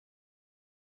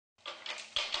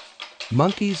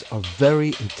Monkeys are very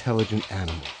intelligent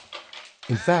animals.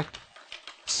 In fact,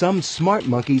 some smart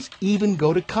monkeys even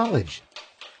go to college.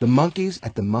 The monkeys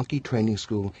at the monkey training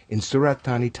school in Surat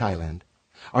Thani, Thailand,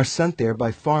 are sent there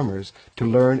by farmers to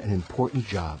learn an important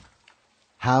job: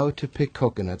 how to pick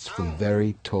coconuts from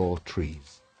very tall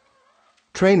trees.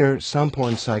 Trainer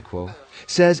Samporn Saikwo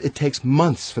says it takes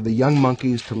months for the young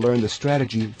monkeys to learn the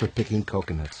strategy for picking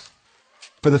coconuts.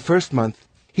 For the first month,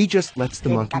 he just lets the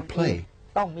monkey play.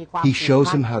 He shows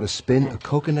him how to spin a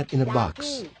coconut in a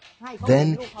box.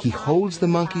 Then he holds the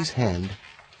monkey's hand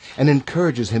and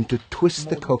encourages him to twist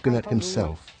the coconut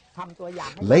himself.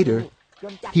 Later,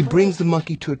 he brings the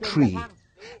monkey to a tree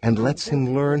and lets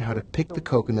him learn how to pick the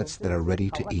coconuts that are ready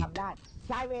to eat.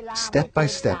 Step by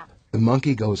step, the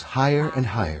monkey goes higher and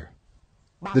higher.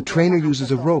 The trainer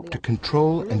uses a rope to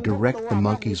control and direct the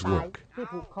monkey's work.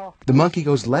 The monkey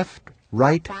goes left,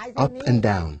 right, up, and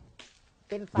down.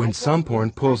 When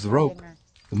Samporn pulls the rope,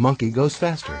 the monkey goes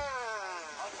faster.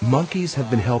 Monkeys have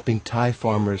been helping Thai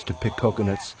farmers to pick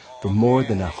coconuts for more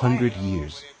than 100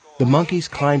 years. The monkeys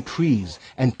climb trees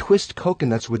and twist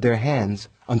coconuts with their hands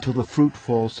until the fruit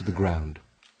falls to the ground.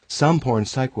 Samporn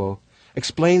Saikwo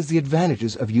explains the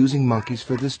advantages of using monkeys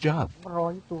for this job.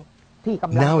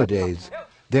 Nowadays,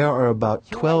 there are about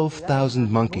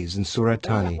 12,000 monkeys in Surat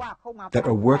Thani that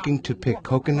are working to pick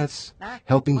coconuts,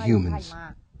 helping humans.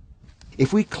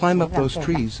 If we climb up those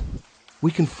trees,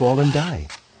 we can fall and die.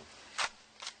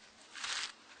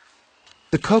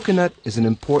 The coconut is an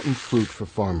important fruit for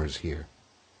farmers here.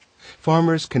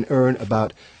 Farmers can earn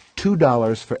about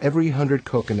 $2 for every 100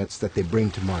 coconuts that they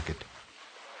bring to market.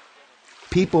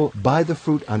 People buy the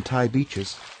fruit on Thai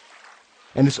beaches,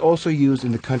 and it's also used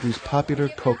in the country's popular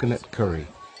coconut curry.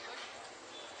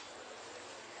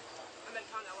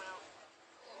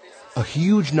 A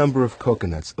huge number of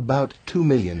coconuts, about 2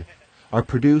 million, are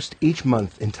produced each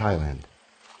month in Thailand.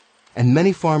 And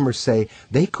many farmers say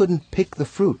they couldn't pick the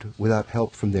fruit without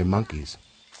help from their monkeys.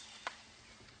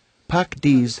 Pak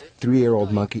Dee's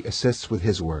 3-year-old monkey assists with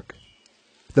his work.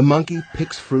 The monkey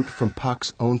picks fruit from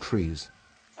Pak's own trees.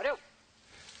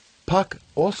 Pak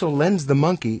also lends the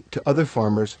monkey to other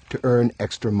farmers to earn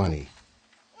extra money.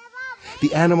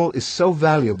 The animal is so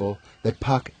valuable that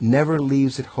Pak never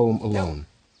leaves it home alone.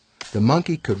 The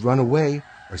monkey could run away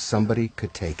or somebody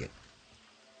could take it.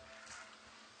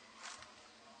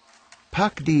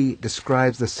 Pak Dee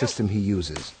describes the system he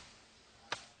uses.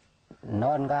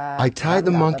 I tie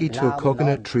the monkey to a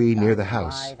coconut tree near the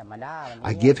house.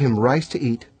 I give him rice to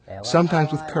eat,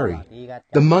 sometimes with curry.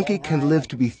 The monkey can live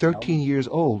to be 13 years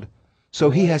old,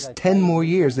 so he has 10 more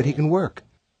years that he can work.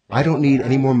 I don't need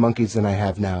any more monkeys than I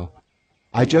have now.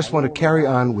 I just want to carry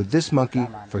on with this monkey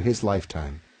for his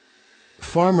lifetime.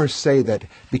 Farmers say that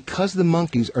because the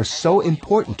monkeys are so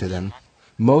important to them,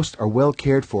 most are well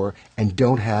cared for and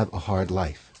don't have a hard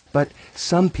life. But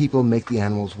some people make the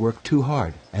animals work too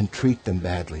hard and treat them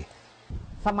badly.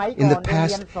 In the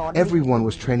past, everyone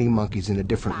was training monkeys in a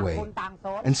different way,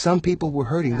 and some people were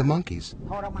hurting the monkeys.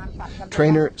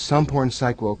 Trainer Samporn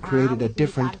Saikwo created a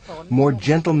different, more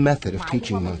gentle method of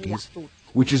teaching monkeys,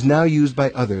 which is now used by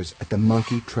others at the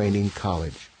Monkey Training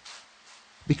College.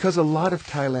 Because a lot of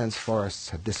Thailand's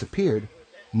forests have disappeared,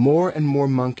 more and more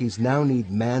monkeys now need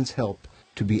man's help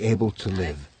to be able to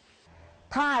live.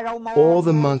 All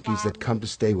the monkeys that come to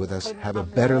stay with us have a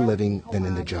better living than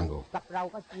in the jungle.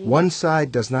 One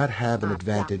side does not have an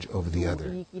advantage over the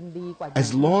other.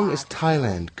 As long as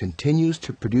Thailand continues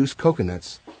to produce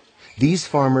coconuts, these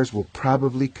farmers will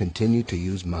probably continue to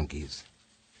use monkeys.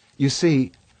 You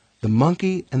see, the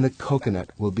monkey and the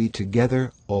coconut will be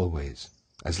together always.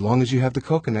 As long as you have the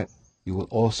coconut, you will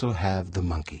also have the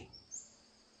monkey.